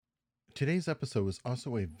Today's episode is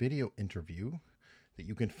also a video interview that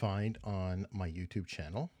you can find on my YouTube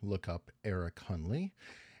channel. Look up Eric Hunley.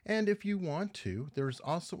 And if you want to, there's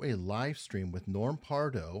also a live stream with Norm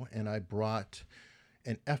Pardo, and I brought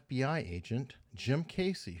an FBI agent, Jim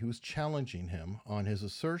Casey, who's challenging him on his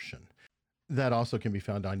assertion. That also can be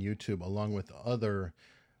found on YouTube, along with other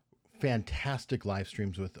fantastic live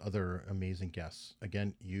streams with other amazing guests.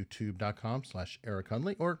 Again, youtube.com/Eric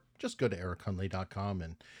Hunley, or just go to erichunley.com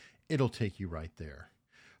and it'll take you right there.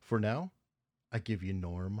 For now, I give you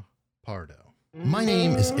Norm Pardo. My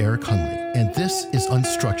name is Eric Hunley, and this is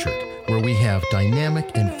Unstructured, where we have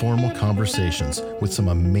dynamic, informal conversations with some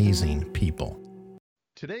amazing people.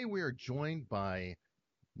 Today, we are joined by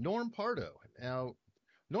Norm Pardo. Now,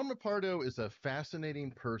 Norm Pardo is a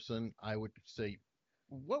fascinating person. I would say,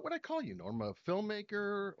 what would I call you, Norm? A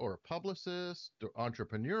filmmaker or a publicist or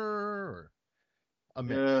entrepreneur or a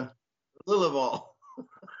mix? A little of all.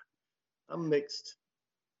 I'm mixed.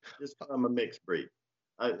 I'm a mixed breed.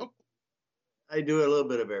 I do a little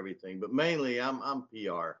bit of everything, but mainly I'm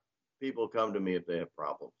PR. People come to me if they have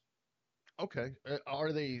problems. Okay.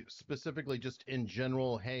 Are they specifically just in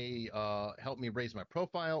general, hey, help me raise my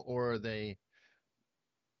profile, or are they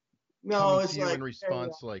it's to you like in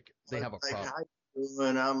response, hey, like they have a problem?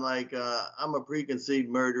 And I'm like, I'm a preconceived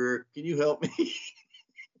murderer. Can you help me?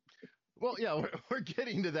 Well, yeah, we're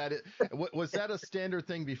getting to that. Was that a standard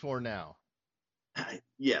thing before now?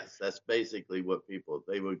 Yes, that's basically what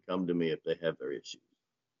they would come to me if they have their issues.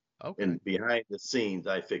 Okay. And behind the scenes,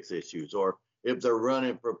 I fix issues. Or if they're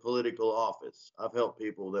running for political office, I've helped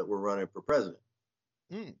people that were running for president.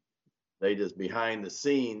 They just behind the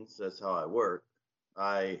scenes, that's how I work.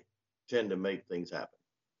 I tend to make things happen.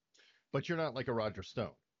 But you're not like a Roger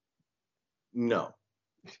Stone. No.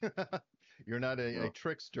 You're not a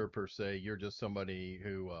trickster per se. You're just somebody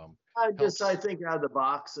who I think out of the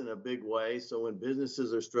box in a big way. So when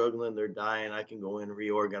businesses are struggling, they're dying, I can go in,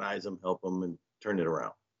 reorganize them, help them, and turn it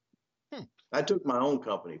around. I took my own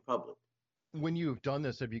company public. When you've done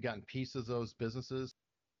this, have you gotten pieces of those businesses?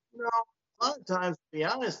 No, a lot of times, to be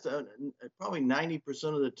honest, probably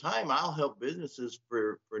 90% of the time, I'll help businesses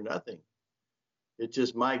for nothing. It's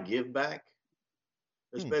just my give back,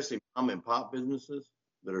 especially mom and pop businesses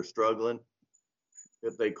that are struggling.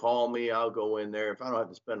 If they call me, I'll go in there. If I don't have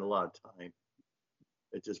to spend a lot of time,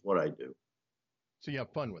 it's just what I do. So you have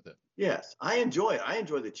fun with it? Yes, I enjoy it. I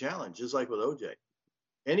enjoy the challenge, just like with OJ.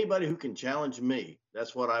 Anybody who can challenge me,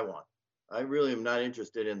 that's what I want. I really am not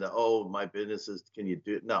interested in my businesses, can you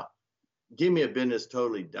do it? No, give me a business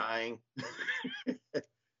totally dying,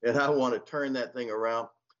 and I want to turn that thing around.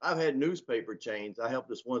 I've had newspaper chains. I helped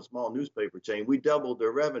this one small newspaper chain. We doubled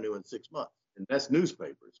their revenue in 6 months. And that's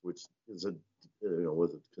newspapers, which is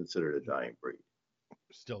was considered a dying breed.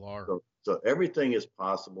 Still are. So everything is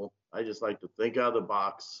possible. I just like to think out of the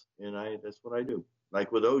box, and that's what I do.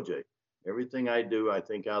 Like with OJ, everything I do, I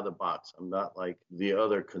think out of the box. I'm not like the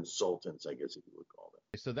other consultants, I guess if you would call them.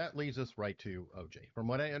 So that leads us right to OJ. From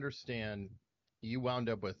what I understand, you wound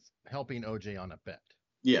up with helping OJ on a bet.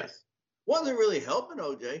 Yes. Wasn't really helping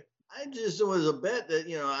OJ. It was a bet that,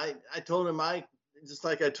 I told him just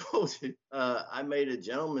like I told you, I made a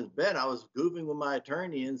gentleman's bet. I was goofing with my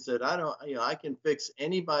attorney and said, I can fix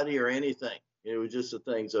anybody or anything. It was just a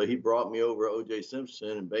thing. So he brought me over O.J.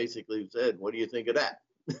 Simpson and basically said, what do you think of that?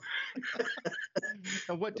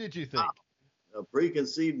 And what did you think? A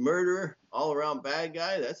preconceived murderer, all around bad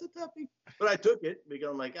guy. That's a toughie. But I took it because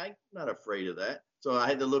I'm like, I'm not afraid of that. So I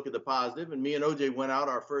had to look at the positive. And me and OJ went out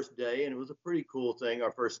our first day, and it was a pretty cool thing,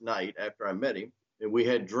 our first night after I met him. And we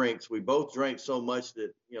had drinks. We both drank so much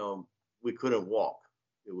that, we couldn't walk.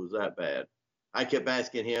 It was that bad. I kept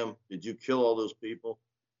asking him, did you kill all those people?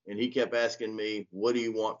 And he kept asking me, what do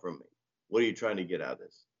you want from me? What are you trying to get out of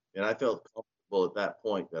this? And I felt comfortable at that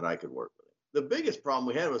point that I could work with him. The biggest problem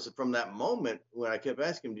we had was from that moment when I kept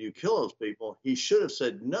asking him, do you kill those people? He should have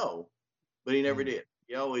said no, but he never did.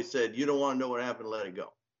 He always said, you don't want to know what happened, let it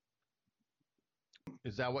go.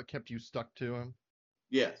 Is that what kept you stuck to him?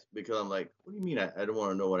 Yes, because I'm like, what do you mean I don't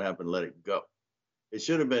want to know what happened, let it go? It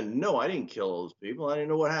should have been, no, I didn't kill those people. I didn't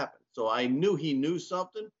know what happened. So I knew he knew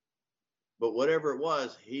something, but whatever it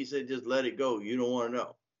was, he said, just let it go. You don't want to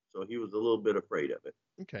know. So he was a little bit afraid of it.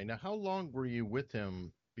 Okay. Now, how long were you with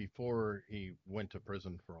him before he went to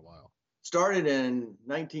prison for a while? Started in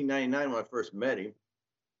 1999 when I first met him,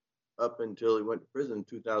 up until he went to prison in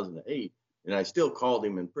 2008. And I still called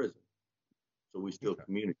him in prison. So we still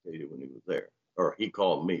communicated when he was there. Or he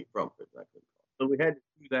called me from prison. I couldn't call. So we had to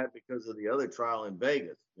do that because of the other trial in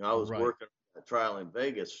Vegas. I was working on that trial in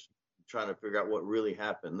Vegas, trying to figure out what really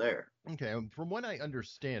happened there. Okay. From what I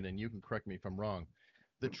understand, and you can correct me if I'm wrong,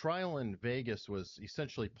 the trial in Vegas was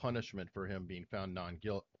essentially punishment for him being found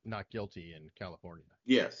not guilty in California.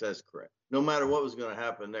 Yes, that's correct. No matter what was going to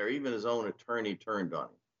happen there, even his own attorney turned on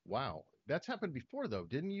him. Wow. That's happened before, though.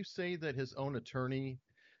 Didn't you say that his own attorney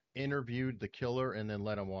interviewed the killer and then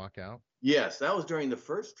let him walk out? Yes, that was during the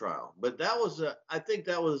first trial, but that was I think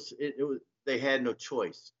that was it, it was they had no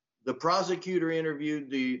choice. The prosecutor interviewed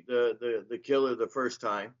the killer the first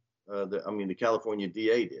time. The California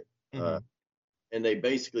DA did, Mm-hmm. and they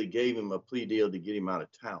basically gave him a plea deal to get him out of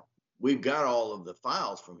town. We've got all of the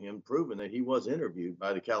files from him proving that he was interviewed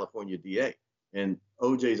by the California DA, and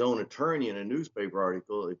OJ's own attorney in a newspaper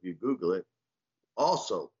article, if you Google it,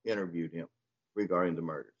 also interviewed him regarding the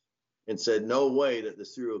murders and said no way that the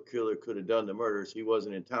serial killer could have done the murders. He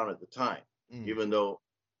wasn't in town at the time, even though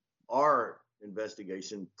our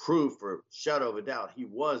investigation proved for shadow of a doubt he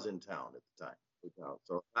was in town at the time.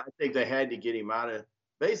 So I think they had to get him out of.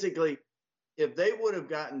 Basically, if they would have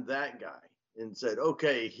gotten that guy and said,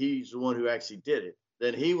 okay, he's the one who actually did it,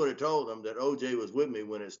 then he would have told them that OJ was with me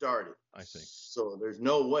when it started. I see. So there's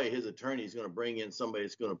no way his attorney is going to bring in somebody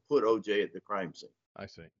that's going to put OJ at the crime scene. I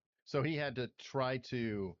see. So he had to try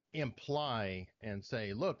to imply and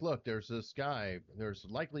say, look, there's this guy, there's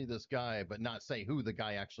likely this guy, but not say who the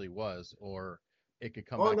guy actually was, or it could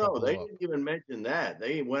come back and blow they up. didn't even mention that.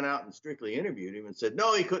 They went out and strictly interviewed him and said,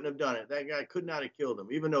 no, he couldn't have done it. That guy could not have killed him,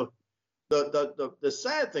 even though the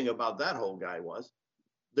sad thing about that whole guy was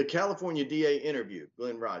the California DA interviewed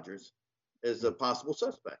Glenn Rogers as a possible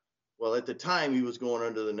suspect. Well, at the time, he was going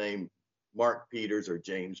under the name Mark Peters or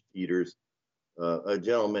James Peters, a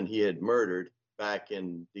gentleman he had murdered back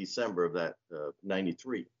in December of that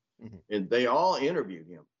 93. Mm-hmm. And they all interviewed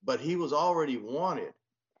him, but he was already wanted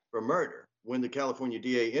for murder when the California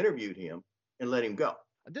DA interviewed him and let him go.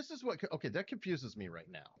 This is that confuses me right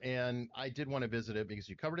now. And I did want to visit it because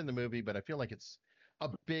you covered it in the movie, but I feel like it's a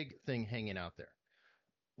big thing hanging out there.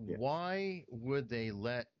 Yeah. Why would they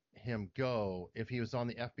let him go if he was on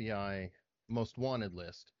the FBI most wanted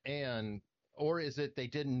list? Or is it they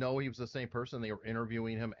didn't know he was the same person? They were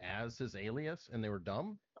interviewing him as his alias and they were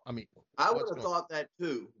dumb? I mean, I would have thought that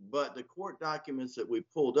too, but the court documents that we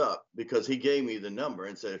pulled up, because he gave me the number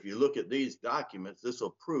and said, if you look at these documents, this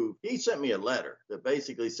will prove. He sent me a letter that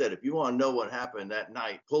basically said, if you want to know what happened that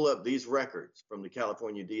night, pull up these records from the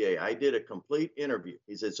California DA. I did a complete interview.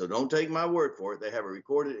 He said, so don't take my word for it. They have a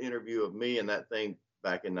recorded interview of me and that thing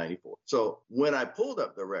back in 94. So when I pulled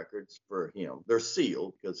up the records for him, they're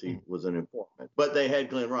sealed because he was an informant, but they had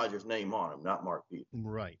Glenn Rogers' name on them, not Mark Peters.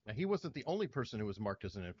 Right. Now, he wasn't the only person who was marked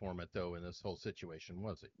as an informant, though, in this whole situation,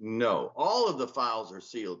 was he? No, all of the files are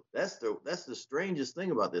sealed. That's the strangest thing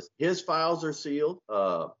about this. His files are sealed.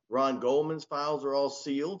 Ron Goldman's files are all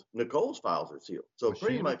sealed. Nicole's files are sealed. So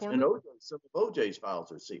pretty much, and some of OJ's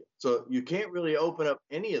files are sealed. So you can't really open up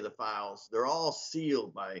any of the files. They're all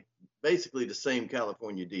sealed by basically the same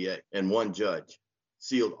California DA and one judge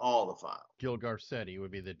sealed all the files. Gil Garcetti would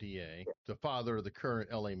be the DA, the father of the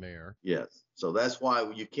current LA mayor. Yes. So that's why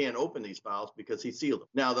you can't open these files, because he sealed them.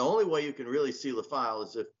 Now, the only way you can really seal a file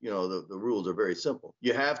is if, the rules are very simple.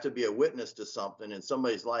 You have to be a witness to something, and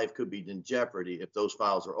somebody's life could be in jeopardy if those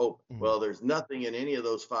files are open. Mm-hmm. Well, there's nothing in any of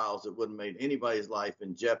those files that would have made anybody's life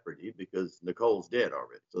in jeopardy because Nicole's dead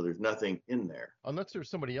already. So there's nothing in there. Unless there's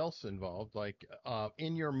somebody else involved. Like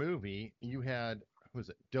in your movie, you had, who was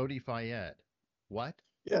it, Dodi Fayed. What?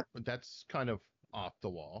 Yeah. That's kind of off the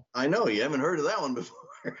wall. I know. You haven't heard of that one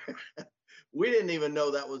before. We didn't even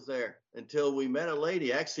know that was there until we met a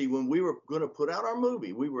lady. Actually, when we were going to put out our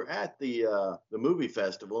movie, we were at the movie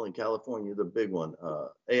festival in California, the big one,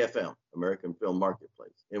 AFM, American Film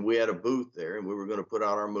Marketplace. And we had a booth there, and we were going to put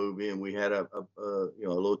out our movie, and we had a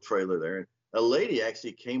little trailer there. And a lady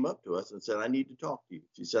actually came up to us and said, I need to talk to you.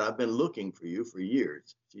 She said, I've been looking for you for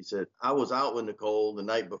years. She said, I was out with Nicole the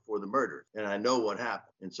night before the murders, and I know what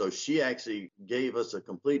happened. And so she actually gave us a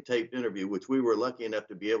complete taped interview, which we were lucky enough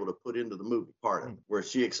to be able to put into the movie part of it, where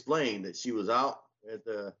she explained that she was out at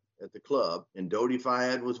the club, and Dodi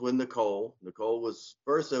Fayed was with Nicole. Nicole was,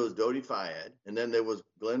 first there was Dodi Fayed, and then there was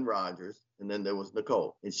Glenn Rogers, and then there was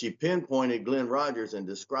Nicole. And she pinpointed Glenn Rogers and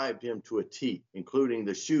described him to a T, including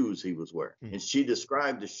the shoes he was wearing. And she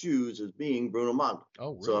described the shoes as being Bruno Magli.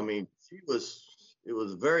 Oh, really? So, I mean, it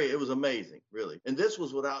was amazing, really. And this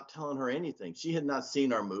was without telling her anything. She had not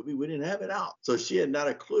seen our movie. We didn't have it out. So she had not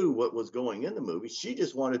a clue what was going in the movie. She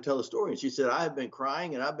just wanted to tell a story. And she said, I have been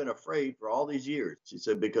crying and I've been afraid for all these years. She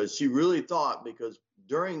said, because she really thought, because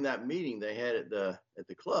during that meeting they had at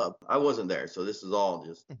the club, I wasn't there. So this is all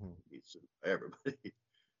just everybody.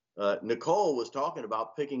 Nicole was talking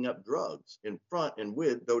about picking up drugs in front and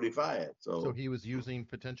with Dodi Fayed. So he was using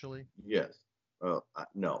potentially? Yes.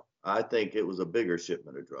 No, I think it was a bigger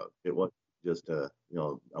shipment of drugs. It wasn't just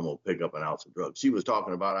I'm gonna pick up an ounce of drugs. She was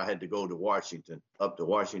talking about I had to go to Washington, up to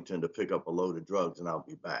Washington to pick up a load of drugs, and I'll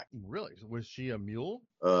be back. Really? Was she a mule?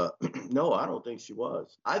 No, I don't think she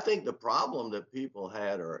was. I think the problem that people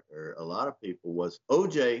had, or a lot of people, was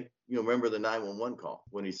OJ. You remember the 911 call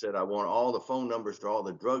when he said, "I want all the phone numbers to all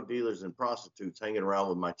the drug dealers and prostitutes hanging around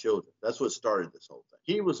with my children." That's what started this whole thing.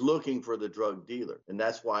 He was looking for the drug dealer, and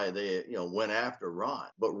that's why they, went after Ron.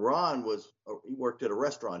 But Ron he worked at a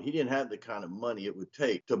restaurant. He didn't have the kind of money it would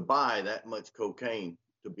take to buy that much cocaine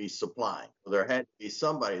to be supplying. So there had to be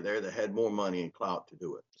somebody there that had more money and clout to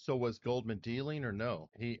do it. So was Goldman dealing or no?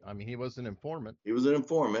 He was an informant. He was an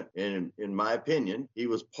informant, and in my opinion, he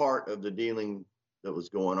was part of the dealing that was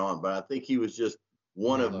going on. But I think he was just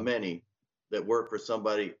one of many that worked for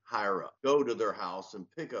somebody higher up. Go to their house and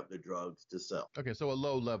pick up the drugs to sell. Okay, so a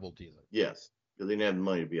low-level dealer. Yes, because they didn't have the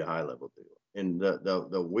money to be a high-level dealer. And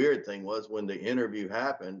the weird thing was when the interview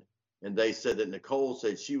happened, and they said that Nicole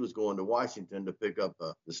said she was going to Washington to pick up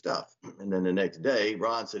the stuff. And then the next day,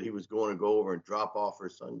 Ron said he was going to go over and drop off her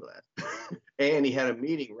sunglasses. And he had a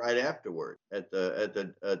meeting right afterward at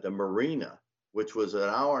the marina, which was an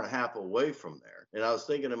hour and a half away from there. And I was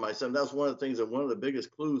thinking to myself, that's one of the things that one of the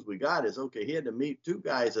biggest clues we got is, okay, he had to meet two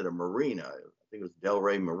guys at a marina. I think it was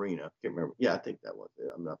Delray Marina. I can't remember. Yeah, I think that was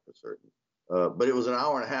it. I'm not for certain. But it was an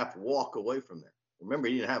hour and a half walk away from there. Remember,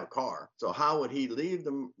 he didn't have a car. So how would he leave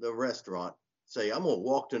the restaurant, say, I'm going to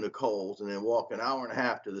walk to Nicole's, and then walk an hour and a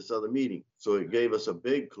half to this other meeting? So it gave us a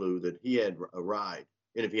big clue that he had a ride.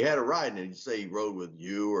 And if he had a ride, and you say he rode with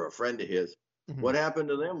you or a friend of his, what happened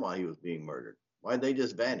to them while he was being murdered? Why'd they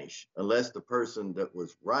just vanish? Unless the person that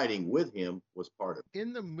was riding with him was part of it.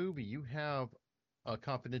 In the movie, you have a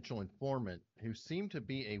confidential informant who seemed to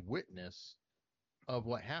be a witness of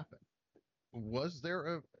what happened. Was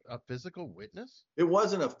there a physical witness? It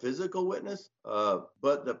wasn't a physical witness,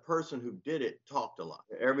 but the person who did it talked a lot.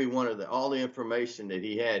 Every one of all the information that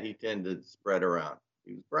he had, he tended to spread around.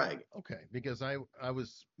 He was bragging. Okay, because I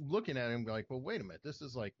was looking at him like, well, wait a minute, this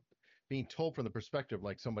is like being told from the perspective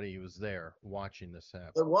like somebody who was there watching this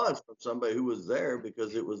happen. It was from somebody who was there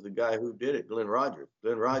because it was the guy who did it, Glenn Rogers.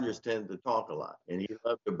 Glenn Rogers tended to talk a lot, and he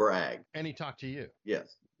loved to brag. And he talked to you.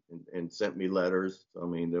 Yes. And sent me letters. I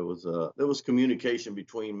mean, there was communication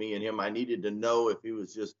between me and him. I needed to know if he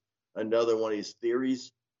was just another one of his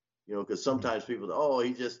theories, because sometimes people,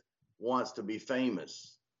 he just wants to be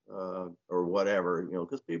famous or whatever,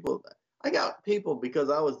 because I got people, because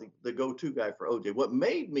I was the go-to guy for OJ. What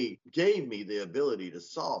gave me the ability to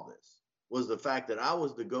solve this was the fact that I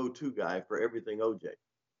was the go-to guy for everything OJ.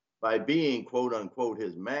 By being, quote unquote,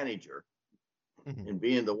 his manager, and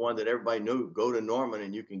being the one that everybody knew, go to Norman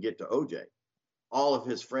and you can get to OJ. All of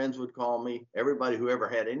his friends would call me. Everybody who ever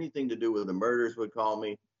had anything to do with the murders would call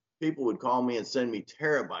me. People would call me and send me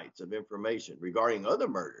terabytes of information regarding other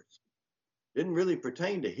murders. Didn't really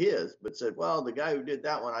pertain to his, but said, well, the guy who did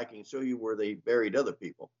that one, I can show you where they buried other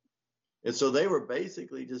people. And so they were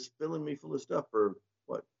basically just filling me full of stuff for,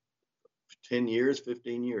 10 years,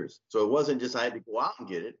 15 years. So it wasn't just I had to go out and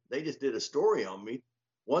get it. They just did a story on me.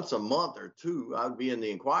 Once a month or two, I would be in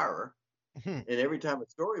the Inquirer. And every time a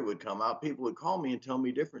story would come out, people would call me and tell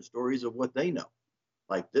me different stories of what they know.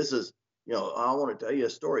 Like, this is, I want to tell you a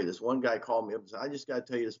story. This one guy called me up and said, I just got to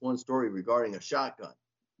tell you this one story regarding a shotgun.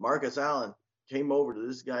 Marcus Allen came over to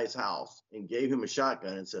this guy's house and gave him a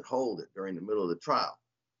shotgun and said, hold it during the middle of the trial.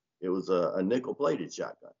 It was a nickel-plated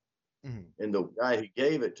shotgun. And the guy he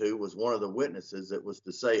gave it to was one of the witnesses that was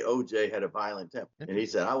to say OJ had a violent temper. And he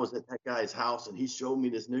said, I was at that guy's house and he showed me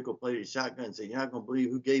this nickel-plated shotgun and said, you're not going to believe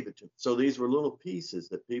who gave it to me. So these were little pieces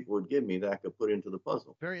that people would give me that I could put into the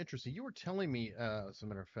puzzle. Very interesting. You were telling me, as a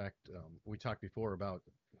matter of fact, we talked before about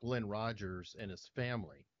Glenn Rogers and his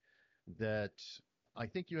family, that I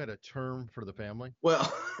think you had a term for the family.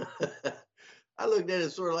 Well, I looked at it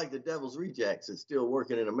sort of like the devil's rejects. It's still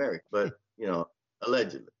working in America, but,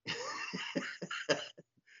 allegedly.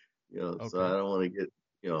 Okay. So I don't want to get,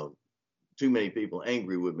 too many people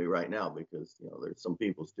angry with me right now because, there's some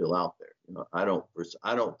people still out there. I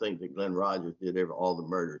don't think that Glenn Rogers did all the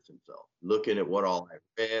murders himself. Looking at what all I've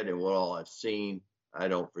read and what all I've seen, I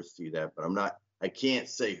don't foresee that, but I can't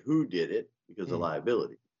say who did it because of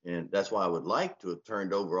liability. And that's why I would like to have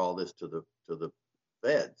turned over all this to the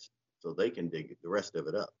feds so they can dig the rest of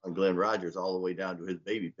it up on Glenn Rogers all the way down to his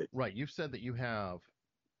baby picture. Right. You've said that you have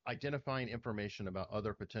identifying information about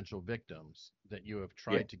other potential victims that you have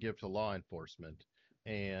tried to give to law enforcement,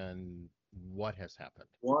 and what has happened?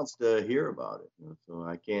 Wants to hear about it, so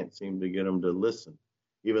I can't seem to get them to listen,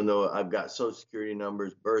 even though I've got Social Security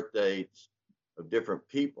numbers, birth dates of different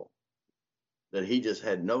people. that he just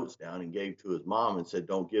had notes down and gave to his mom and said,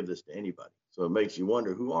 "Don't give this to anybody." So it makes you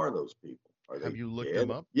wonder, who are those people? Are Have they you looked them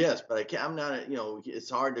dead? up? Yes, but I can't. I'm not. It's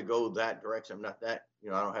hard to go that direction. I'm not that.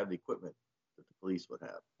 I don't have the equipment that the police would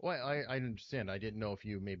have. Well, I understand. I didn't know if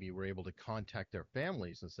you maybe were able to contact their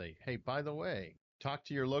families and say, hey, by the way, talk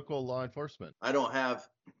to your local law enforcement. I don't have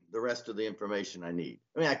the rest of the information I need.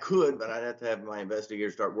 I mean, I could, but I'd have to have my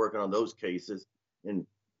investigators start working on those cases, and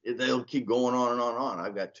they'll keep going on and on and on.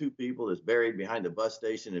 I've got two people that's buried behind the bus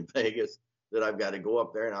station in Vegas that I've got to go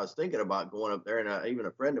up there. And I was thinking about going up there, and even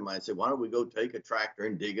a friend of mine said, "Why don't we go take a tractor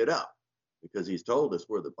and dig it up?" Because he's told us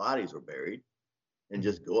where the bodies are buried, and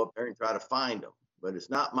just go up there and try to find them. But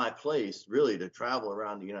it's not my place really to travel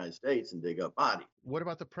around the United States and dig up bodies. What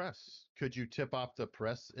about the press? Could you tip off the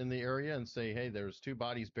press in the area and say, hey, there's two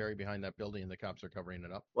bodies buried behind that building and the cops are covering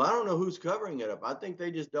it up? Well, I don't know who's covering it up. I think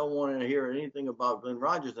they just don't want to hear anything about Glenn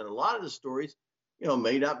Rogers. And a lot of the stories,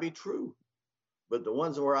 may not be true. But the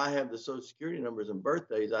ones where I have the social security numbers and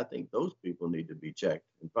birthdays, I think those people need to be checked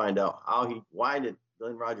and find out why did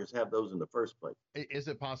Glenn Rogers have those in the first place. Is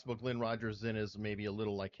it possible Glenn Rogers then is maybe a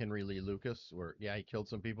little like Henry Lee Lucas, where, yeah, he killed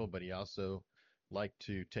some people, but he also liked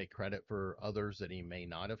to take credit for others that he may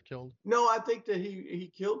not have killed? No, I think that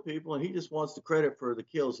he killed people, and he just wants the credit for the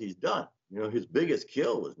kills he's done. His biggest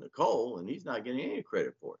kill was Nicole, and he's not getting any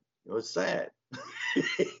credit for it. It's sad.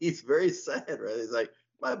 He's very sad, right? He's like,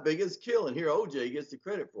 my biggest kill, and here OJ gets the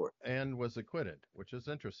credit for it. And was acquitted, which is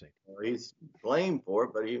interesting. He's blamed for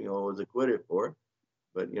it, but he was acquitted for it.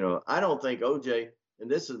 But I don't think OJ,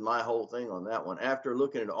 and this is my whole thing on that one. After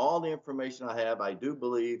looking at all the information I have, I do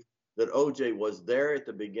believe that OJ was there at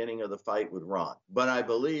the beginning of the fight with Ron. But I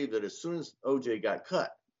believe that as soon as OJ got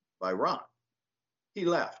cut by Ron, he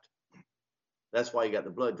left. That's why he got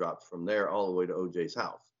the blood drops from there all the way to OJ's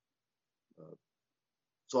house.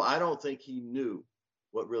 So I don't think he knew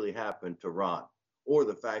what really happened to Ron, or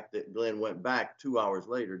the fact that Glenn went back 2 hours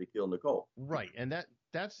later to kill Nicole. Right, and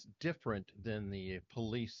that's different than the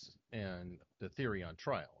police and the theory on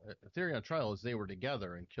trial. The theory on trial is they were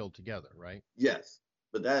together and killed together, right? Yes,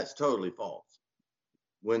 but that's totally false.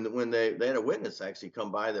 When they had a witness actually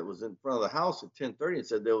come by that was in front of the house at 10:30 and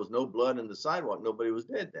said there was no blood in the sidewalk, nobody was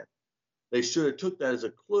dead then. They should have took that as a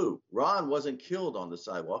clue. Ron wasn't killed on the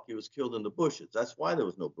sidewalk. He was killed in the bushes. That's why there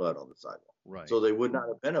was no blood on the sidewalk. Right. So there would not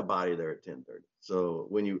have been a body there at 10:30. So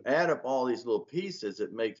when you add up all these little pieces,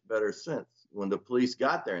 it makes better sense. When the police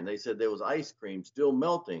got there and they said there was ice cream still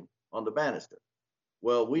melting on the banister.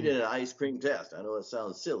 Well, we did an ice cream test. I know it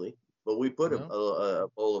sounds silly, but we put a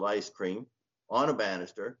bowl of ice cream on a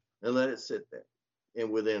banister and let it sit there. And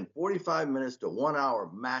within 45 minutes to 1 hour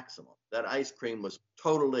maximum, that ice cream was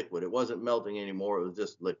total liquid. It wasn't melting anymore. It was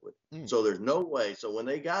just liquid. So there's no way. So when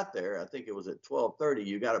they got there, I think it was at 12:30,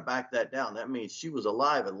 you got to back that down. That means she was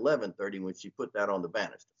alive at 11:30 when she put that on the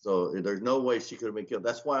banister. So there's no way she could have been killed.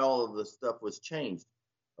 That's why all of the stuff was changed.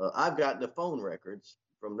 I've got the phone records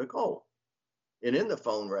from Nicole. And in the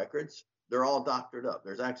phone records, they're all doctored up.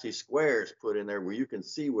 There's actually squares put in there where you can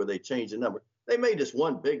see where they changed the number. They made this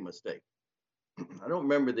one big mistake. I don't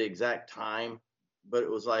remember the exact time, but it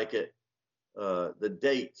was like the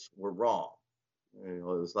dates were wrong. It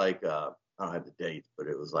was like, I don't have the dates, but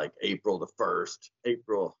it was like April the 1st,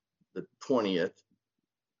 April the 20th,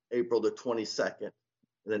 April the 22nd, and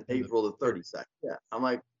then April the 32nd. Yeah. I'm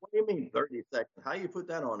like, what do you mean 32nd? How you put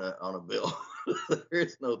that on a bill?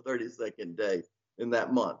 There's no 32nd day in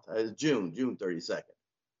that month. It's June 32nd.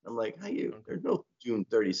 I'm like, there's no June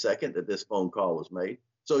 32nd that this phone call was made.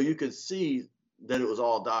 So you could see that it was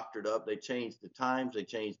all doctored up. They changed the times, they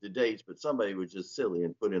changed the dates, but somebody was just silly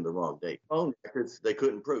and put in the wrong date. Phone records, they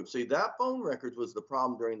couldn't prove. See, that phone records was the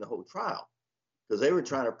problem during the whole trial, because they were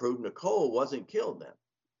trying to prove Nicole wasn't killed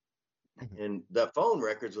then. And that phone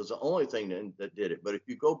records was the only thing that did it. But if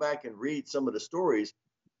you go back and read some of the stories,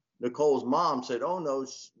 Nicole's mom said, oh, no,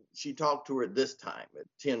 she talked to her at this time at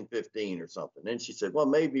 10:15 or something. Then she said, well,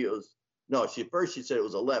 maybe it was, no, she said it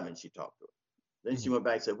was 11 she talked to her. Then she went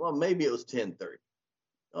back and said, well, maybe it was 10:30.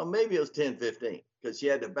 Well, maybe it was 10:15, because she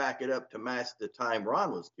had to back it up to match the time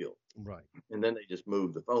Ron was killed. Right. And then they just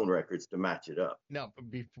moved the phone records to match it up. Now,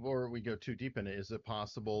 before we go too deep in it, is it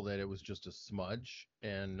possible that it was just a smudge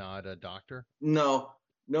and not a doctor? No,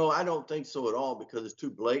 I don't think so at all, because it's too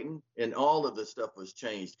blatant. And all of the stuff was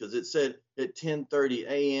changed, because it said at 10:30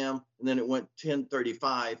 a.m. and then it went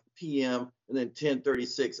 10:35 p.m. and then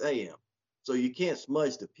 10:36 a.m. So you can't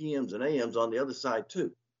smudge the PMs and AMs on the other side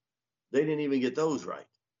too. They didn't even get those right.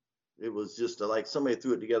 It was just like somebody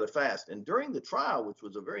threw it together fast. And during the trial, which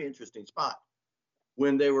was a very interesting spot,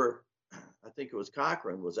 when they were, I think it was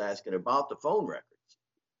Cochran was asking about the phone records.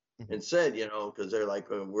 Mhm. and said, because they're like,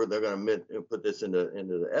 they're going to put this into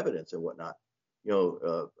the evidence and whatnot.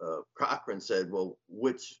 Cochran said, well,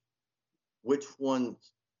 which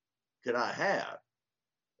ones can I have,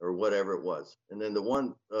 or whatever it was. And then the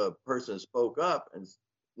one person spoke up, and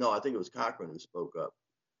no, I think it was Cochran who spoke up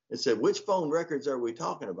and said, which phone records are we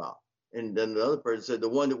talking about? And then the other person said, the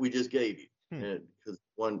one that we just gave you. Hmm. And because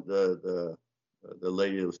the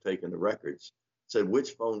lady that was taking the records said,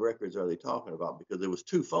 which phone records are they talking about? Because there was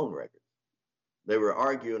two phone records. They were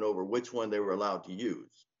arguing over which one they were allowed to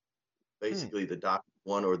use, basically the doc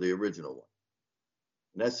one or the original one.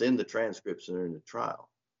 And that's in the transcripts and in the trial.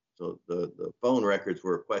 So the phone records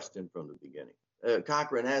were questioned from the beginning.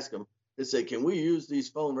 Cochran asked him, they said, can we use these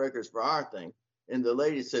phone records for our thing? And the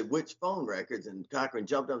lady said, which phone records? And Cochran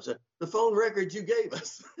jumped up and said, the phone records you gave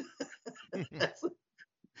us.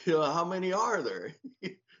 How many are there?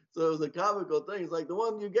 So it was a comical thing. It's like the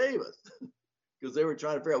one you gave us. Because they were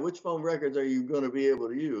trying to figure out which phone records are you going to be able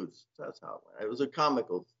to use. So that's how it went. It was a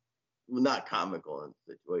comical, not comical in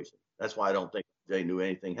the situation. That's why I don't think Jay knew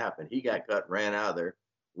anything happened. He got cut, ran out of there.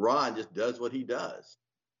 Ron just does what he does.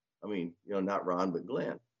 I mean, not Ron, but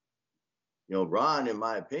Glenn. Ron, in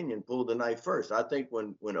my opinion, pulled the knife first. I think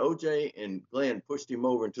when OJ and Glenn pushed him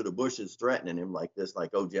over into the bushes, threatening him like this,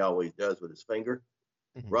 like OJ always does with his finger,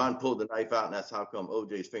 Ron pulled the knife out, and that's how come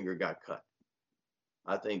OJ's finger got cut.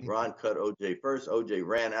 I think Ron cut OJ first. OJ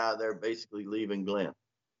ran out of there, basically leaving Glenn.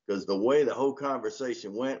 Because the way the whole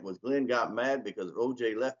conversation went was Glenn got mad because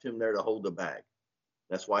OJ left him there to hold the bag.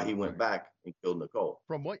 That's why he went back and killed Nicole.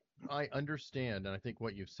 From what I understand, and I think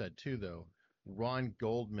what you've said too, though, Ron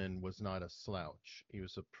Goldman was not a slouch. He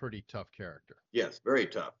was a pretty tough character. Yes, very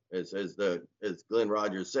tough. As Glenn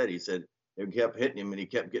Rogers said, he said they kept hitting him and he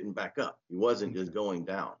kept getting back up. He wasn't just going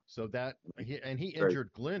down. So he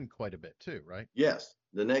injured Glenn quite a bit too, right? Yes.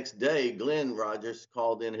 The next day, Glenn Rogers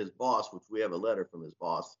called in his boss, which we have a letter from his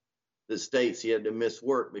boss that states he had to miss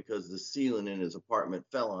work because the ceiling in his apartment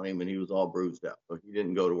fell on him and he was all bruised up. So he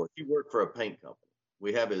didn't go to work. He worked for a paint company.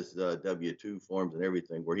 We have his W-2 forms and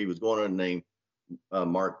everything where he was going to name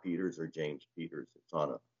Mark Peters or James Peters. It's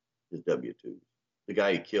on his W-2. The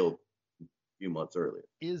guy he killed a few months earlier.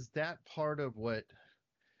 Is that part of what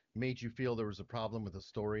made you feel there was a problem with the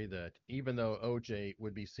story, that even though OJ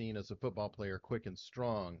would be seen as a football player, quick and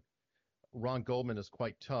strong, Ron Goldman is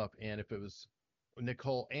quite tough, and if it was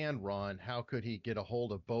Nicole and Ron, how could he get a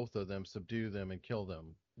hold of both of them, subdue them, and kill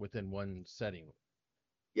them within one setting?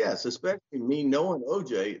 Yes, especially me knowing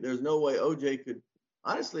OJ. There's no way OJ could.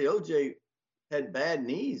 Honestly, OJ had bad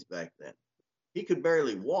knees back then. He could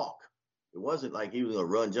barely walk. It wasn't like he was going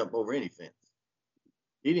to run, jump over any fence.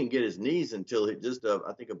 He didn't get his knees until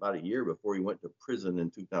I think about a year before he went to prison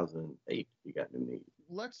in 2008. He got new knees.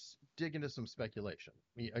 Let's dig into some speculation.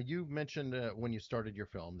 You mentioned when you started your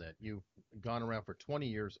film that you've gone around for 20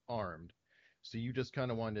 years armed. So you just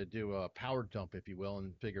kind of wanted to do a power dump, if you will,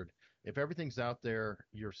 and figured if everything's out there,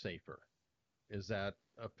 you're safer. Is that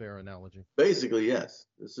a fair analogy? Basically, yes.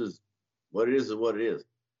 This is what it is what it is.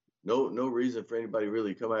 No reason for anybody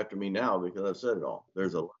really to come after me now because I've said it all.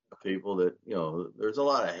 There's a lot of people that, there's a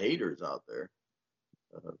lot of haters out there.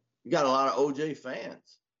 You got a lot of OJ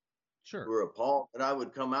fans. Sure. Who are appalled that I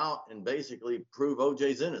would come out and basically prove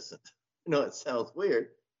OJ's innocent. It sounds weird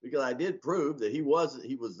because I did prove that he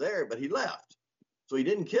was there, but he left. So he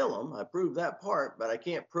didn't kill him. I proved that part, but I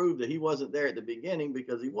can't prove that he wasn't there at the beginning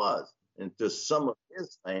because he was. And to some of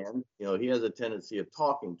his fans, he has a tendency of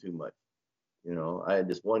talking too much. I had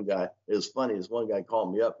this one guy, it was funny, this one guy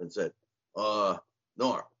called me up and said,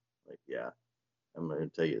 Norm. Like, yeah, I'm going to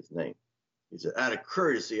tell you his name. He said, out of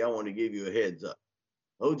courtesy, I want to give you a heads up.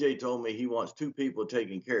 OJ told me he wants two people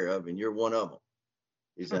taken care of, and you're one of them.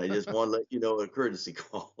 He said, I just want to let you know a courtesy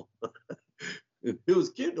call. It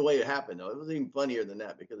was cute the way it happened, though. It was even funnier than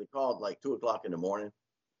that because it called like 2:00 in the morning,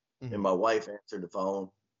 and my wife answered the phone,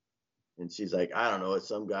 and she's like, I don't know, it's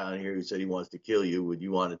some guy on here who said he wants to kill you. Would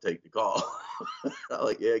you want to take the call? I'm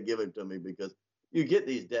like, yeah, give him to me because you get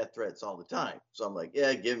these death threats all the time. So I'm like,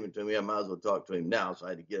 yeah, give him to me. I might as well talk to him now. So I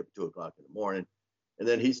had to get up at 2:00 in the morning. And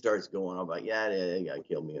then he starts going, I'm like, yeah, they got to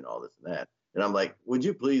kill me and all this and that. And I'm like, would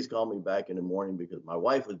you please call me back in the morning because my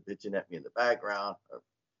wife was bitching at me in the background.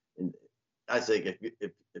 And I say,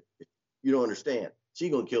 if you don't understand, she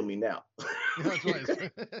going to kill me now.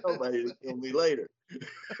 Nobody to kill me later.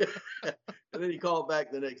 And then he called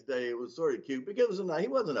back the next day. It was sort of cute because he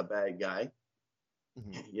wasn't a bad guy.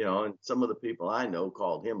 And some of the people I know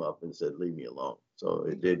called him up and said, leave me alone. So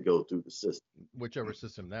it did go through the system. Whichever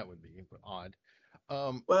system that would be, but odd.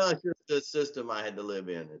 Well, it's just the system I had to live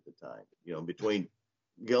in at the time, between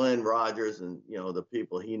Glenn Rogers and the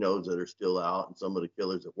people he knows that are still out, and some of the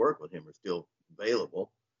killers that work with him are still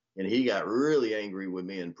available. And he got really angry with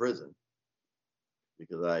me in prison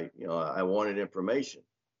because I wanted information.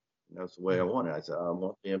 And that's the way I wanted. I said, I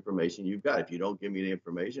want the information you've got. If you don't give me the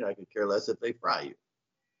information, I could care less if they fry you.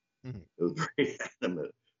 Mhm. It was very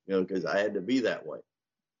adamant, because I had to be that way.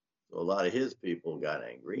 So a lot of his people got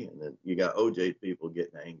angry, and then you got OJ people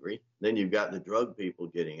getting angry. Then you've got the drug people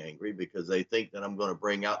getting angry because they think that I'm going to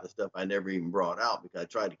bring out the stuff I never even brought out because I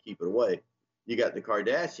tried to keep it away. You got the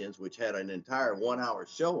Kardashians, which had an entire 1 hour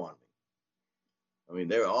show on me. I mean,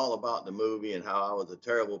 they were all about the movie and how I was a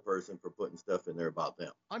terrible person for putting stuff in there about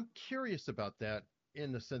them. I'm curious about that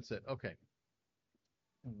in the sense that, okay,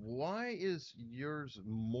 why is yours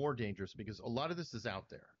more dangerous? Because a lot of this is out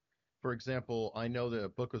there. For example, I know the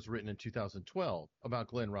book was written in 2012 about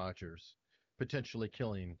Glenn Rogers potentially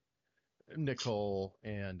killing Nicole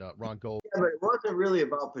and Ron Gold. Yeah, but it wasn't really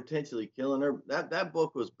about potentially killing her. That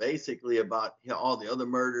book was basically about all the other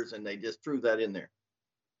murders, and they just threw that in there.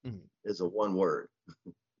 Mhm. It's a one word.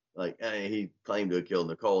 Like he claimed to have killed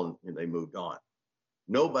Nicole, and they moved on.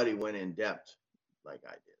 Nobody went in depth like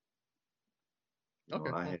I did.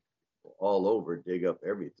 Okay. I had all over dig up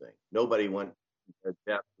everything. Nobody went in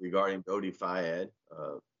depth regarding Dodi Fayed,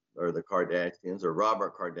 or the Kardashians or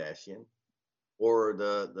Robert Kardashian, or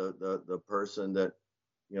the person that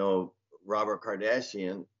Robert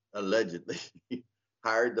Kardashian allegedly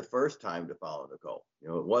hired the first time to follow Nicole. It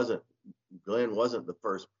wasn't Glenn wasn't the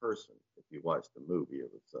first person. If you watch the movie, it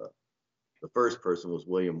was the first person was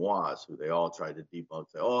William Waz, who they all tried to debunk,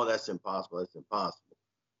 say, "Oh, that's impossible. That's impossible."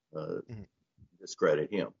 Mhm. Discredit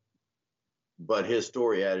him, but his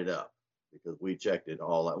story added up because we checked it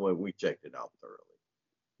all out. Well, we checked it out thoroughly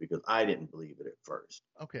because I didn't believe it at first.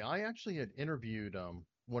 Okay, I actually had interviewed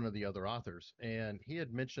one of the other authors, and he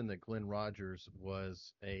had mentioned that Glenn Rogers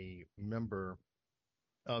was a member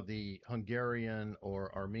of the Hungarian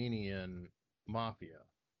or Armenian mafia,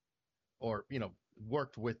 or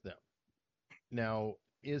worked with them. Now,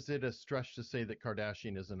 is it a stretch to say that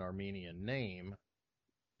Kardashian is an Armenian name?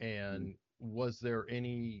 And was there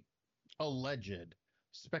any alleged,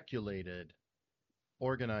 speculated,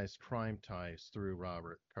 organized crime ties through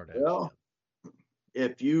Robert Well, Kardashian?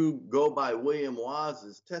 if you go by William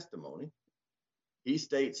Waz's testimony, he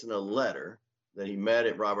states in a letter that he met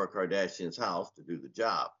at Robert Kardashian's house to do the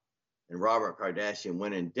job. And Robert Kardashian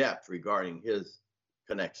went in depth regarding his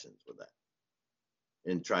connections with that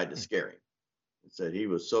and tried to scare him and said he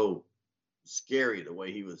was so scary the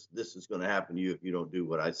way he was. This is going to happen to you if you don't do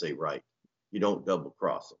what I say right. You don't double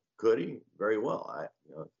cross him. Could he? Very well.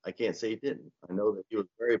 I can't say he didn't. I know that he was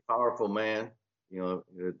a very powerful man,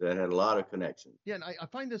 that had a lot of connections. Yeah, and I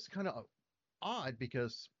find this kind of odd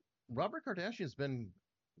because Robert Kardashian's been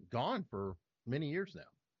gone for many years now.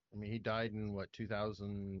 I mean, he died in what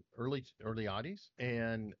 2000, early oddies,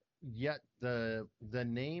 and yet the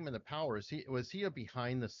name and the power, was he a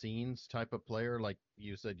behind the scenes type of player like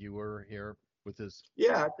you said you were here with his?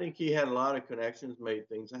 Yeah, I think he had a lot of connections, made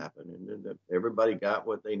things happen, and then everybody got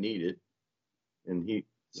what they needed. And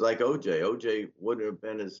it's like OJ. OJ wouldn't have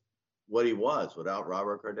been as what he was without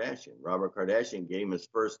Robert Kardashian. Robert Kardashian gave him his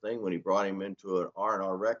first thing when he brought him into an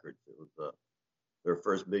R&R Records. It was their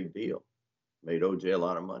first big deal. Made OJ a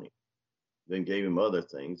lot of money. Then gave him other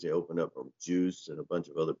things. They opened up a juice and a bunch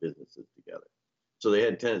of other businesses together. So they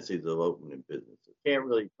had tendencies of opening businesses. Can't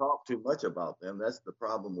really talk too much about them. That's the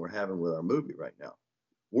problem we're having with our movie right now.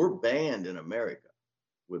 We're banned in America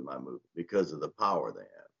with my movie because of the power they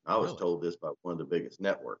have. I was Really? told this by one of the biggest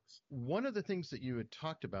networks. One of the things that you had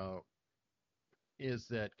talked about is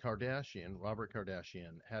that Robert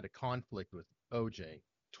Kardashian, had a conflict with OJ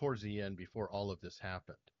towards the end before all of this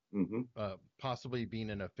happened. Mm-hmm. Possibly being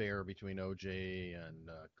an affair between OJ and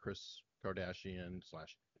Kris Kardashian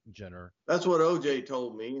slash Jenner. That's what OJ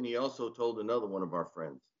told me, and he also told another one of our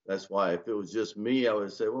friends. That's why if it was just me, I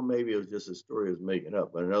would say, well, maybe it was just a story he was making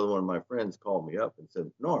up. But another one of my friends called me up and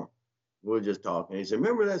said, Norm, we were just talking. He said,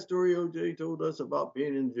 remember that story OJ told us about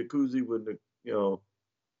being in the jacuzzi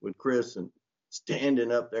with Kris and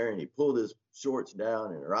standing up there, and he pulled his shorts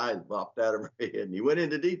down and her eyes popped out of her head, and he went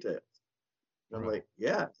into details. And I'm Right. like,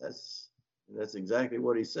 yeah, that's exactly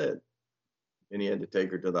what he said. And he had to take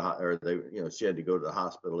her to she had to go to the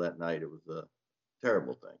hospital that night. It was a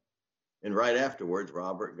terrible thing. And right afterwards,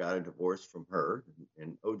 Robert got a divorce from her,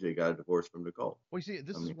 and OJ got a divorce from Nicole. Well, you see,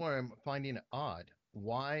 this is where I'm finding it odd.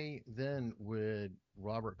 Why then would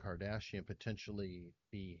Robert Kardashian potentially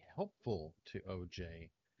be helpful to OJ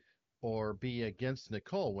or be against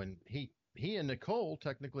Nicole when he and Nicole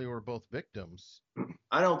technically were both victims?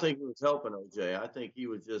 I don't think he was helping OJ. I think he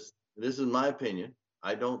was just, this is my opinion,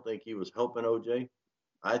 I don't think he was helping OJ.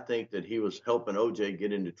 I think that he was helping OJ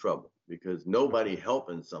get into trouble because nobody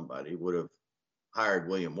helping somebody would have hired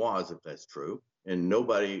William Waz if that's true. And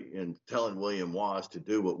nobody in telling William Waz to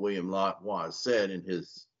do what William Waz said in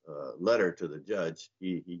his letter to the judge,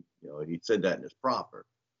 he said that in his proffer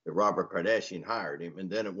that Robert Kardashian hired him, and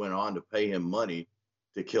then it went on to pay him money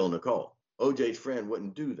to kill Nicole. OJ's friend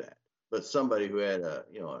wouldn't do that, but somebody who had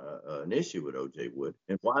an issue with OJ would.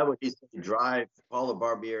 And why would he drive Paula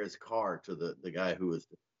Barbier's car to the guy who was?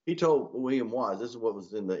 He told William Waz, this is what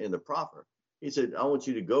was in the proffer. He said, I want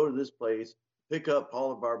you to go to this place, pick up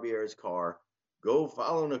Paula Barbier's car, go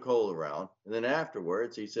follow Nicole around, and then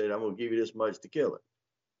afterwards he said, I'm going to give you this much to kill her.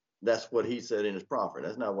 That's what he said in his proffer.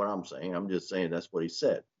 That's not what I'm saying. I'm just saying that's what he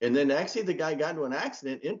said. And then actually the guy got into an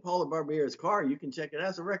accident in Paula Barbier's car. You can check it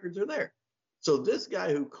out. The records are there. So this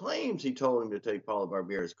guy who claims he told him to take Paula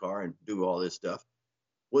Barbier's car and do all this stuff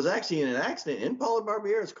was actually in an accident in Paula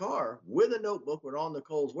Barbier's car with a notebook with all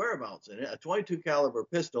Nicole's whereabouts in it, a 22 caliber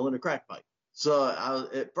pistol and a crack pipe. So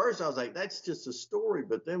at first I was like, that's just a story.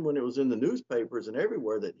 But then when it was in the newspapers and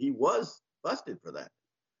everywhere that he was busted for that,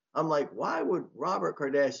 I'm like, why would Robert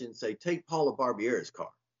Kardashian say, take Paula Barbier's car,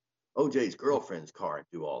 OJ's girlfriend's car, and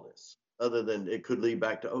do all this, other than it could lead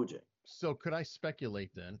back to OJ? So could I speculate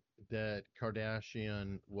then that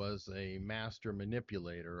Kardashian was a master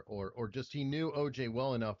manipulator, or just he knew OJ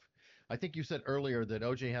well enough? I think you said earlier that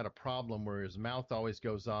OJ had a problem where his mouth always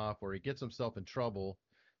goes off, or he gets himself in trouble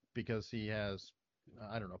because he has,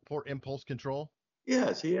 I don't know, poor impulse control.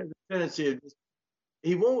 Yes, he has a tendency of just,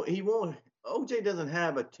 he won't. OJ doesn't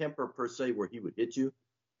have a temper per se where he would hit you.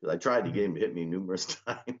 Because I tried to get him to hit me numerous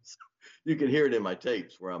times. You can hear it in my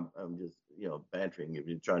tapes where I'm just bantering him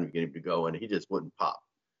and trying to get him to go, and he just wouldn't pop.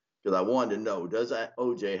 Because I wanted to know, does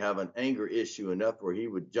OJ have an anger issue enough where he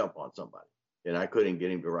would jump on somebody? And I couldn't get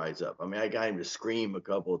him to rise up. I mean, I got him to scream a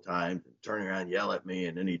couple of times and turn around and yell at me,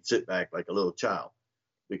 and then he'd sit back like a little child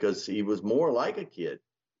because he was more like a kid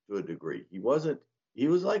to a degree. He was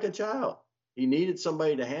like a child. He needed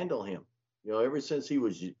somebody to handle him. Ever since he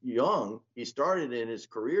was young, he started in his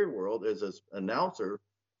career world as an announcer,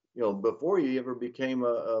 before he ever became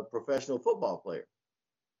a professional football player.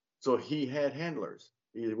 So he had handlers.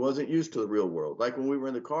 He wasn't used to the real world. Like when we were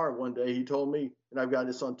in the car one day, he told me, and I've got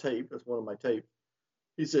this on tape, that's one of my tapes.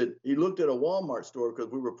 He said he looked at a Walmart store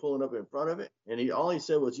because we were pulling up in front of it. And all he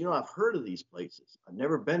said was, I've heard of these places. I've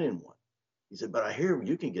never been in one. He said, but I hear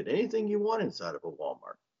you can get anything you want inside of a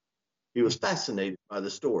Walmart. He was fascinated by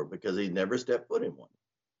the store because he'd never stepped foot in one.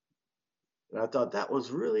 And I thought that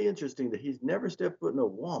was really interesting that he's never stepped foot in a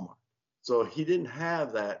Walmart. So he didn't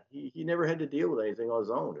have that. He never had to deal with anything on his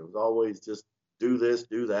own. It was always just do this,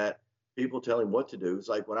 do that. People tell him what to do. It's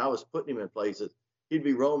like when I was putting him in places, he'd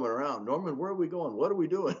be roaming around. Norman, where are we going? What are we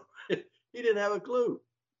doing? He didn't have a clue.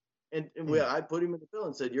 And I put him in the field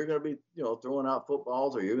and said, you're going to be, throwing out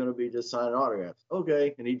footballs or you're going to be just signing autographs.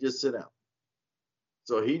 Okay. And he'd just sit down.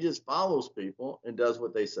 So he just follows people and does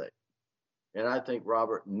what they say. And I think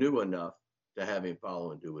Robert knew enough to have him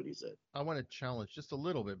follow and do what he said. I want to challenge just a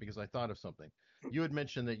little bit because I thought of something. You had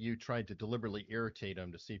mentioned that you tried to deliberately irritate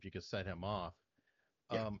him to see if you could set him off.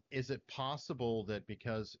 Yeah. Is it possible that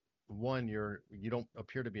because one, you don't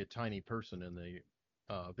appear to be a tiny person in the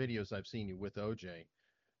videos I've seen you with OJ,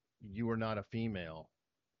 you are not a female,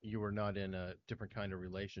 you are not in a different kind of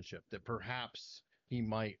relationship, that perhaps he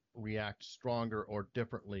might react stronger or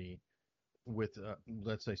differently with,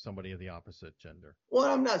 let's say, somebody of the opposite gender? Well,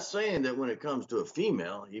 I'm not saying that when it comes to a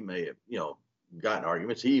female, he may have, gotten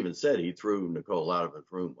arguments. He even said he threw Nicole out of his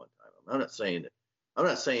room one time. I'm not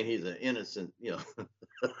saying he's an innocent,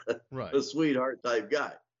 right, a sweetheart type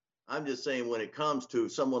guy. I'm just saying when it comes to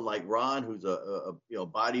someone like Ron, who's a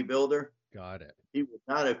bodybuilder. Got it. He would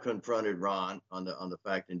not have confronted Ron on the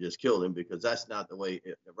fact and just killed him because that's not the way.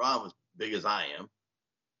 Ron was big as I am.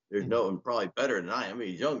 There's no one probably better than I am.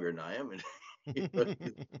 He's younger than I am, and he's a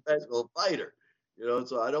professional fighter.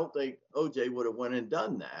 So I don't think OJ would have went and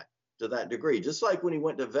done that to that degree. Just like when he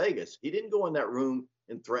went to Vegas, he didn't go in that room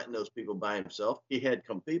and threaten those people by himself. He had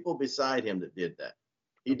people beside him that did that.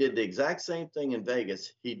 He did the exact same thing in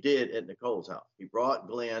Vegas he did at Nicole's house. He brought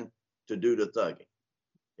Glenn to do the thugging,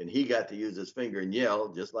 and he got to use his finger and yell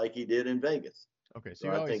just like he did in Vegas. Okay, so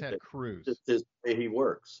you always had crews. Just his way he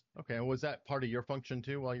works. Okay, and was that part of your function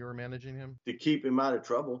too while you were managing him? To keep him out of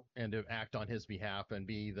trouble. And to act on his behalf and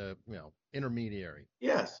be the, intermediary.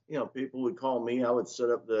 Yes, people would call me. I would set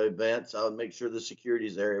up the events. I would make sure the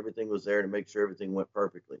security's there. Everything was there to make sure everything went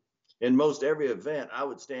perfectly. In most every event, I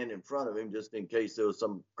would stand in front of him just in case there was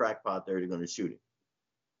some crackpot there going to shoot him.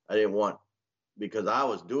 I didn't want, because I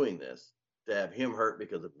was doing this, to have him hurt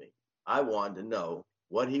because of me. I wanted to know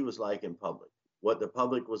what he was like in public, what the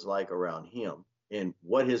public was like around him, and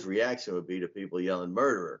what his reaction would be to people yelling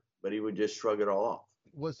murderer, but he would just shrug it all off.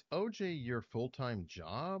 Was OJ your full-time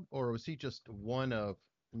job, or was he just one of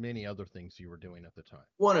many other things you were doing at the time?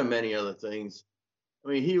 One of many other things. I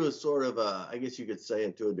mean, he was sort of I guess you could say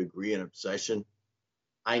it to a degree, an obsession.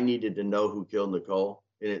 I needed to know who killed Nicole,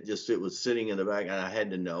 and it was sitting in the back, and I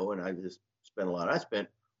had to know, and I just spent a lot. I spent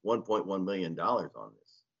 $1.1 million on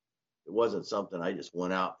this. It wasn't something I just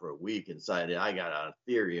went out for a week and decided I got a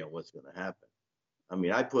theory on what's going to happen. I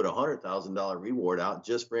mean, I put $100,000 reward out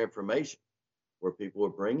just for information where people were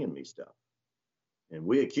bringing me stuff. And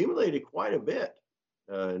we accumulated quite a bit.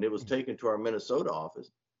 And it was taken to our Minnesota office.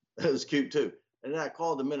 It was cute too. And then I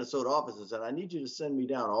called the Minnesota office and said, I need you to send me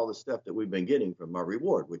down all the stuff that we've been getting from our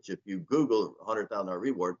reward, which if you Google $100,000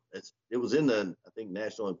 reward, it was in the, I think,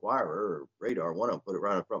 National Enquirer or Radar, one of them put it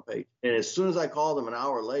right on the front page. And as soon as I called them an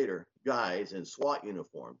hour later, guys in SWAT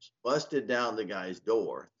uniforms busted down the guy's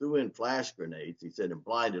door, threw in flash grenades, he said, and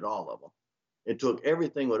blinded all of them, and took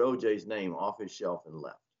everything with OJ's name off his shelf and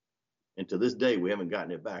left. And to this day, we haven't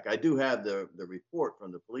gotten it back. I do have the report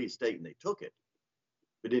from the police stating they took it,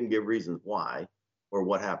 but didn't give reasons why or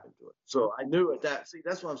what happened to it. So I knew at that, see,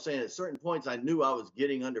 that's what I'm saying. At certain points, I knew I was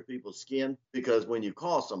getting under people's skin because when you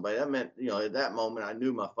call somebody, that meant, at that moment, I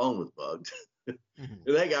knew my phone was bugged.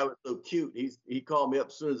 Mm-hmm. That guy was so cute. He called me up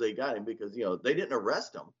as soon as they got him because, they didn't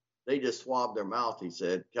arrest him. They just swabbed their mouth, he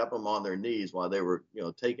said, kept them on their knees while they were,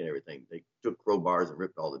 taking everything. They took crowbars and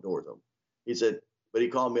ripped all the doors open. He said, but he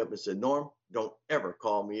called me up and said, Norm, don't ever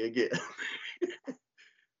call me again.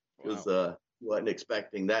 Because he wasn't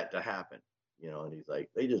expecting that to happen, and he's like,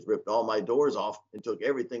 they just ripped all my doors off and took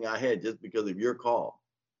everything I had just because of your call.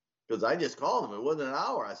 Because I just called him. It wasn't an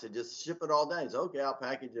hour. I said, just ship it all down. He said, okay, I'll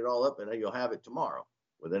package it all up and you'll have it tomorrow.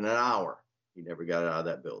 Within an hour, he never got it out of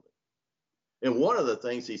that building. And one of the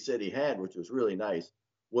things he said he had, which was really nice,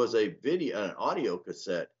 was an audio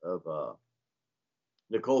cassette of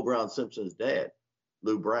Nicole Brown Simpson's dad,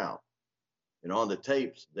 Lou Brown. And on the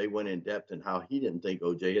tapes, they went in depth in how he didn't think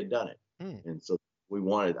OJ had done it. And so I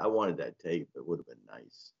wanted that tape. It would have been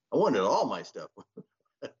nice. I wanted all my stuff,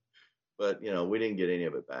 but we didn't get any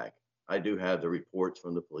of it back. I do have the reports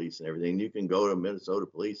from the police and everything. You can go to Minnesota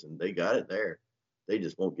police and they got it there. They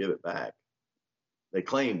just won't give it back. They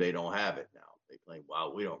claim they don't have it now. They claim,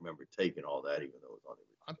 wow, we don't remember taking all that, even though it was on the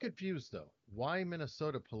report. I'm confused though. Why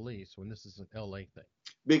Minnesota police when this is an LA thing?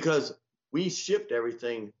 Because we shipped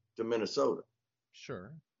everything to Minnesota.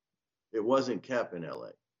 Sure. It wasn't kept in LA.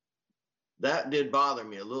 That did bother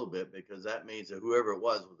me a little bit because that means that whoever it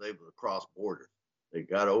was able to cross borders. They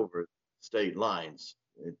got over state lines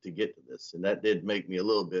to get to this. And that did make me a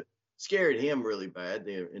little bit scared him really bad.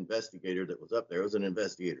 The investigator that was up there, it was an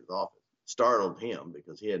investigator's office. Startled him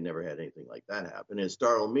because he had never had anything like that happen. It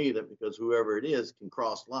startled me that because whoever it is can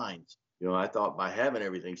cross lines. I thought by having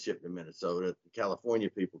everything shipped to Minnesota, the California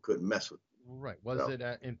people couldn't mess with it. Right. Was it,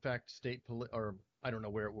 in fact, state police, or I don't know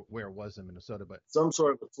where it was in Minnesota, but some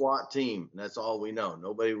sort of a SWAT team. And that's all we know.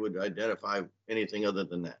 Nobody would identify anything other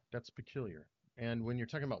than that. That's peculiar. And when you're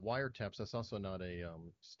talking about wiretaps, that's also not a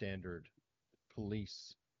standard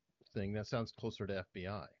police thing. That sounds closer to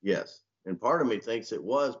FBI. Yes. And part of me thinks it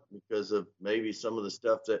was because of maybe some of the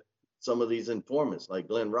stuff that some of these informants, like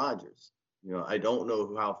Glenn Rogers, I don't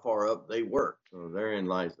know how far up they work. So therein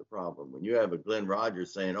lies the problem. When you have a Glenn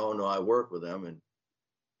Rogers saying, oh, no, I work with them,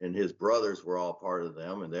 and his brothers were all part of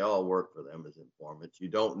them, and they all work for them as informants, you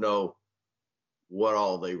don't know what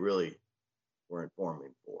all they really were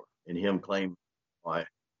informing for. And him claiming a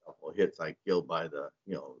couple of hits I killed by the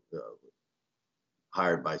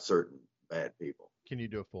hired by certain bad people. Can you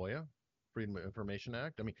do a FOIA? Freedom of Information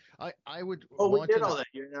Act? I mean, I would. Oh, we did all that.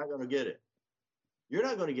 You're not going to get it. You're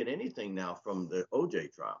not going to get anything now from the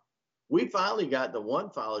OJ trial. We finally got the one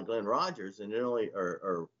file of Glenn Rogers and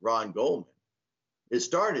or Ron Goldman. It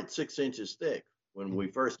started 6 inches thick when we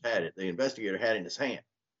first had it. The investigator had it in his hand.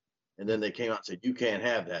 And then they came out and said, you can't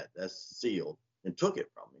have that. That's sealed, and took it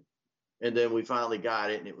from him. And then we finally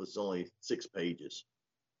got it, and it was only 6 pages.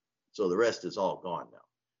 So the rest is all gone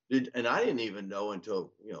now. And I didn't even know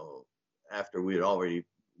until, after we had already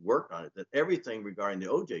worked on it, that everything regarding the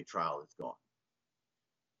OJ trial is gone.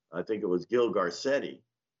 I think it was Gil Garcetti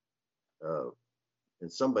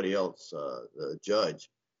and somebody else, the judge,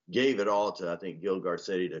 gave it all to, I think, Gil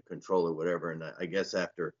Garcetti to control or whatever. And I guess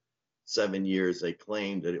after 7 years, they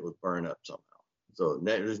claimed that it was burned up somehow. So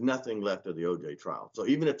there's nothing left of the OJ trial. So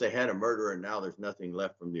even if they had a murderer now, there's nothing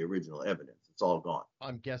left from the original evidence. It's all gone.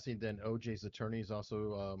 I'm guessing then OJ's attorneys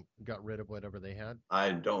also got rid of whatever they had?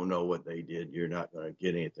 I don't know what they did. You're not going to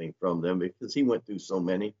get anything from them because he went through so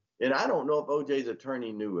many. And I don't know if OJ's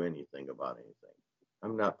attorney knew anything about anything.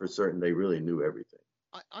 I'm not for certain they really knew everything.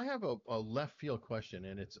 I have a left field question,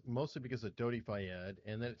 and it's mostly because of Dodi Fayed,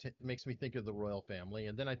 and then it makes me think of the royal family,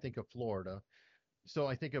 and then I think of Florida. So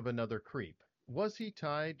I think of another creep. Was he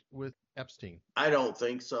tied with Epstein? I don't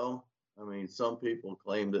think so. I mean, some people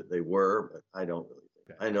claim that they were, but I don't really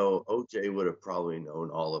think. Okay. I know OJ would have probably known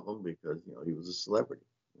all of them because he was a celebrity.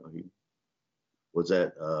 He was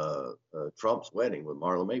at Trump's wedding with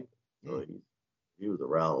Marla Maples, so he was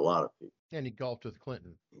around a lot of people. And he golfed with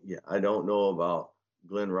Clinton. Yeah, I don't know about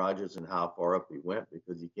Glenn Rogers and how far up he went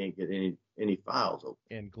because he can't get any files open.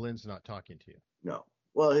 And Glenn's not talking to you. No.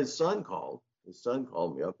 Well, his son called. His son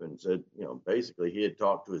called me up and said, basically he had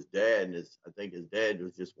talked to his dad, and I think his dad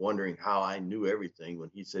was just wondering how I knew everything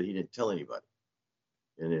when he said he didn't tell anybody.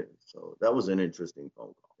 And so that was an interesting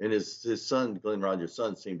phone call. And his son, Glenn Rogers'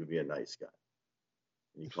 son, seemed to be a nice guy.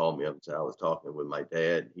 And he called me up and said, I was talking with my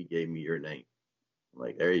dad. He gave me your name. I'm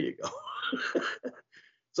like, there you go.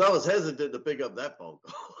 So I was hesitant to pick up that phone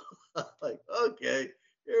call. Like, okay,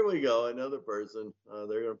 here we go, another person.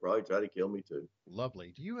 They're going to probably try to kill me too.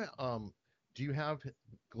 Lovely. Do you have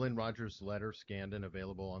Glenn Rogers' letter scanned and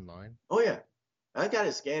available online? Oh yeah, I got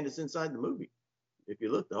it scanned. It's inside the movie. If you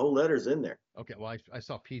look, the whole letter's in there. Okay, well I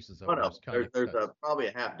saw pieces of Oh, it. no, there's probably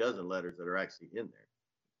a half dozen letters that are actually in there.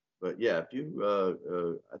 But yeah, if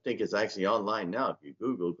you, I think it's actually online now. If you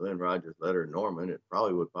Google Glenn Rogers letter Norman, it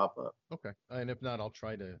probably would pop up. Okay, and if not, I'll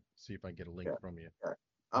try to see if I can get a link from you. Yeah.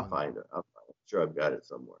 I'll find it. I'm sure I've got it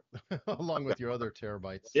somewhere. Along with your other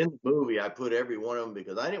terabytes. In the movie, I put every one of them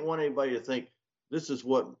because I didn't want anybody to think this is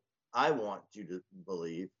what I want you to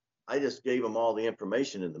believe. I just gave them all the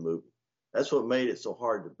information in the movie. That's what made it so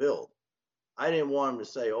hard to build. I didn't want them to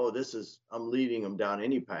say, oh, I'm leading them down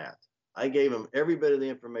any path. I gave them every bit of the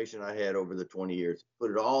information I had over the 20 years,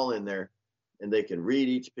 put it all in there, and they can read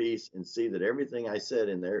each piece and see that everything I said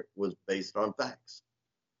in there was based on facts.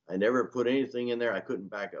 I never put anything in there I couldn't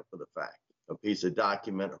back up with a fact. A piece of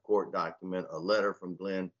document, a court document, a letter from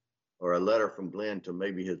Glenn, or a letter from Glenn to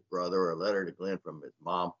maybe his brother, or a letter to Glenn from his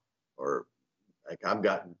mom, or like I've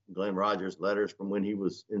got Glenn Rogers letters from when he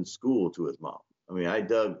was in school to his mom. I mean, I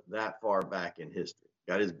dug that far back in history.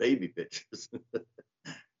 Got his baby pictures.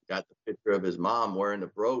 Got the picture of his mom wearing the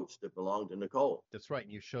brooch that belonged to Nicole. That's right.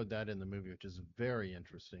 And you showed that in the movie, which is very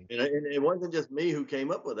interesting. And it wasn't just me who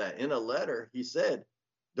came up with that. In a letter, he said,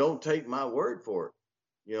 don't take my word for it.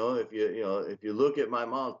 If you look at my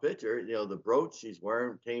mom's picture, the brooch she's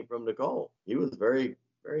wearing came from Nicole. He was very,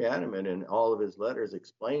 very adamant in all of his letters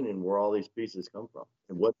explaining where all these pieces come from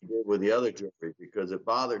and what he did with the other jewelry, because it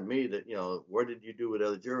bothered me that, what did you do with the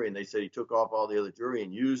other jewelry? And they said he took off all the other jewelry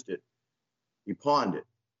and used it. He pawned it.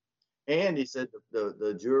 And he said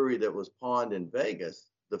the jewelry that was pawned in Vegas,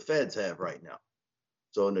 the feds have right now.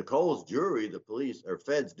 So Nicole's jewelry, the police or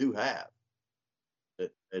feds do have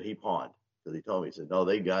that he pawned. Because he told me, he said, no,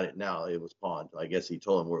 they got it now. It was pawned. I guess he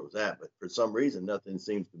told him where it was at. But for some reason, nothing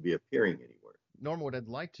seems to be appearing anywhere. Norman, what I'd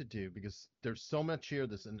like to do, because there's so much here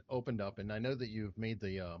that's opened up, and I know that you've made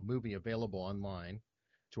the movie available online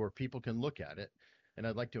to where people can look at it. And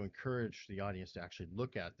I'd like to encourage the audience to actually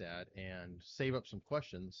look at that and save up some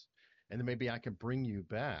questions. And then maybe I can bring you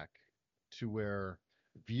back to where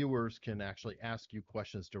viewers can actually ask you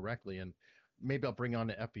questions directly. And maybe I'll bring on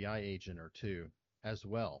an FBI agent or two as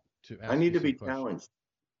well to ask. I need you to be questions. challenged.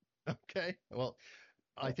 Okay. Well,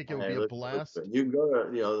 I think it would be a blast. You can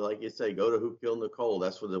go to, like you say, go to Who Killed Nicole.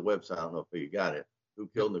 That's for the website. I don't know if you got it.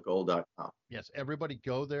 WhoKilledNicole.com. Yes, everybody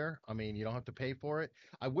go there. I mean, you don't have to pay for it.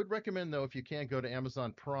 I would recommend, though, if you can, go to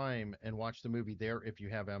Amazon Prime and watch the movie there if you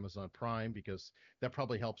have Amazon Prime, because that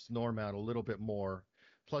probably helps Norm out a little bit more.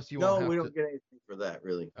 Plus, we don't get anything for that,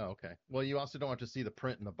 really. Oh, okay. Well, you also don't have to see the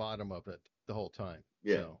print in the bottom of it the whole time.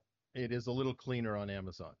 Yeah. So it is a little cleaner on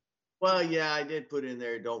Amazon. Well, yeah, I did put in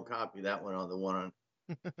there, don't copy that one on the one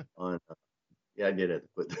on yeah, I did have to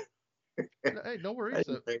put that. Hey, no worries.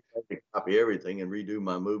 I think I could copy everything and redo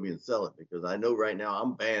my movie and sell it, because I know right now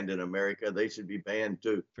I'm banned in America. They should be banned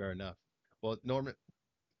too. Fair enough. Well, Norman,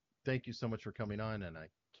 thank you so much for coming on, and I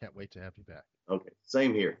can't wait to have you back. Okay,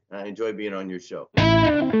 same here. I enjoy being on your show.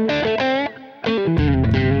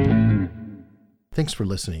 Thanks for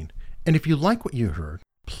listening. And if you like what you heard,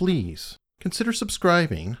 please consider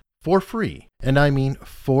subscribing for free. And I mean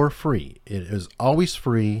for free. It is always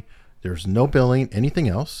free. There's no billing, anything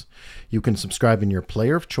else. You can subscribe in your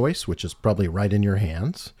player of choice, which is probably right in your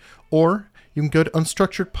hands, or you can go to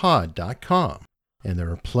unstructuredpod.com, and there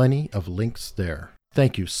are plenty of links there.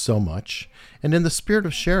 Thank you so much. And in the spirit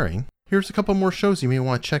of sharing, here's a couple more shows you may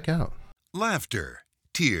want to check out. Laughter,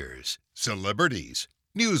 tears, celebrities,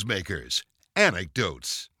 newsmakers,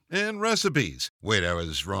 anecdotes, and recipes. Wait, I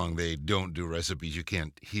was wrong. They don't do recipes. You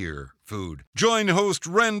can't hear food. Join host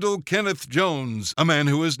Randall Kenneth Jones, a man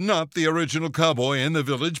who is not the original cowboy in The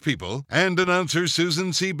Village People, and announcer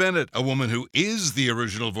Susan C. Bennett, a woman who is the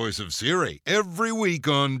original voice of Siri, every week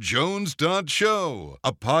on Jones.show,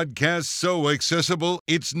 a podcast so accessible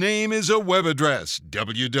its name is a web address,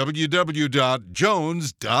 www.jones.show.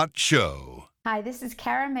 Hi, this is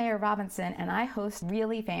Kara Mayer Robinson, and I host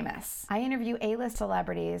Really Famous. I interview A-list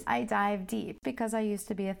celebrities. I dive deep because I used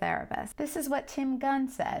to be a therapist. This is what Tim Gunn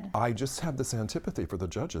said. I just have this antipathy for the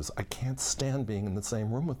judges. I can't stand being in the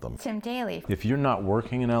same room with them. Tim Daly. If you're not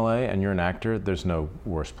working in LA and you're an actor, there's no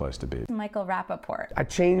worse place to be. Michael Rappaport. I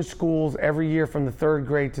changed schools every year from the 3rd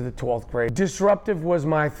grade to the 12th grade. Disruptive was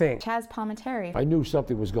my thing. Chaz Palminteri. I knew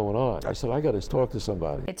something was going on. I said, I got to talk to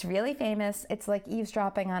somebody. It's Really Famous. It's like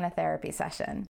eavesdropping on a therapy session.